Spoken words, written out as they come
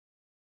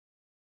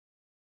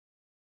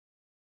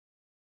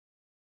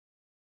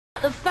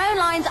The phone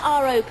lines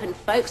are open,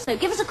 folks, so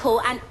give us a call,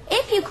 and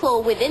if you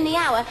call within the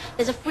hour,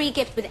 there's a free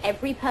gift with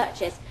every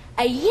purchase.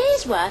 A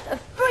year's worth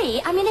of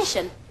free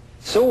ammunition.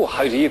 So,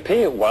 how do you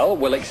pay? Well,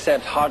 we'll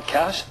accept hard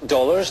cash,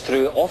 dollars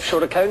through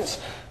offshore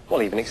accounts.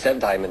 We'll even accept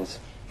diamonds.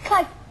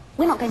 Clive,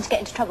 we're not going to get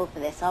into trouble for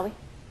this, are we?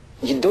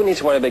 You don't need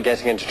to worry about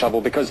getting into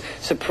trouble because,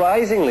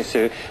 surprisingly,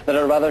 Sue,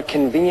 there are rather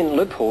convenient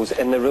loopholes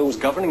in the rules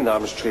governing the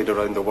arms trade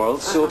around the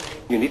world, so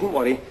you needn't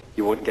worry,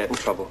 you won't get in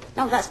trouble.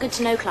 Oh, that's good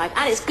to know, Clive,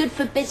 and it's good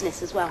for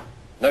business as well.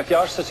 Now, if you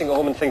are sitting at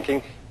home and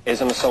thinking,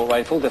 is an assault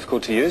rifle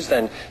difficult to use,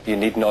 then you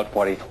need not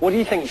worry. What do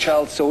you think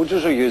child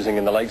soldiers are using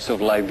in the likes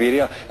of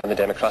Liberia and the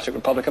Democratic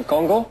Republic of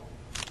Congo?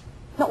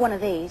 Not one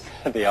of these.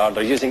 They are.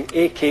 They're using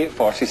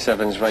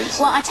AK-47s, right?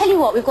 Well, I tell you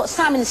what, we've got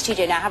Sam in the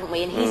studio now, haven't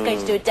we? And he's going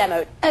to do a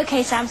demo.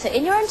 OK, Sam, so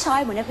in your own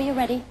time, whenever you're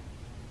ready.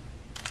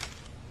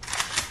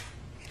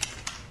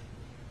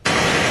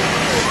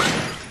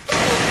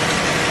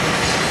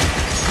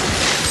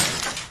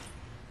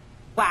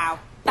 Wow,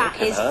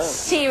 that is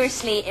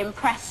seriously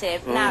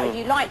impressive. Now, if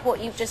you like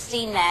what you've just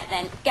seen there,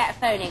 then get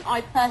phoning.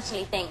 I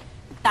personally think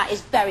that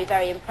is very,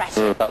 very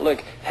impressive. But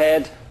look,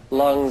 head,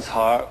 lungs,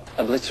 heart,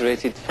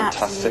 obliterated,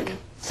 fantastic. Absolutely.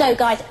 So,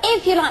 guys,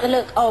 if you like the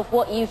look of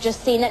what you've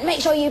just seen, then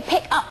make sure you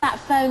pick up that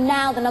phone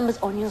now. The number's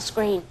on your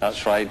screen.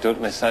 That's right,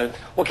 don't miss out.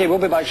 OK, we'll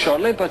be back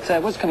shortly, but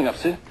what's coming up,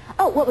 Sue?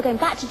 Oh, well, we're going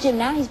back to Jim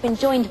now. He's been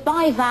joined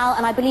by Val,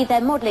 and I believe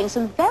they're modelling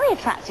some very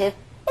attractive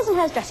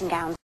his-and-hers dressing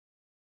gowns.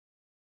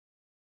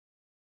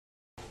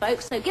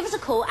 Folks, so give us a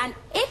call, and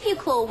if you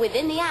call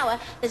within the hour,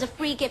 there's a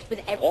free gift with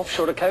every...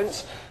 Offshore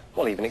accounts,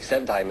 we'll even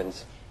accept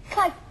diamonds.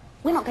 Clive,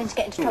 we're not going to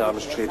get into trouble. The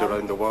arms trade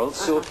around the world,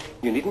 so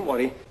you needn't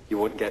worry, you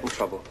won't get in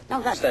trouble.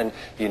 No, that's... Then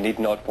you need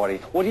not worry.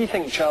 What do you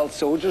think child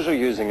soldiers are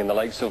using in the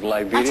likes of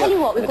Liberia? I tell you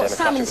what, we've got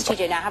Sam in the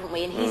studio now, haven't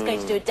we? And he's going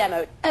to do a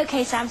demo.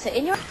 OK, Sam, so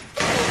in your...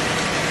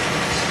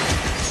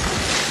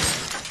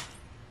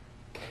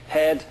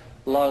 Head,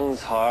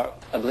 lungs, heart,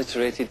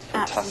 obliterated,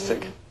 fantastic.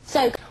 Absolutely.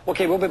 So...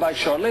 OK, we'll be back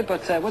shortly,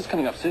 but what's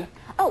coming up, Sue?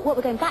 Oh, well,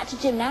 we're going back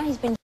to Jim now. He's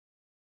been...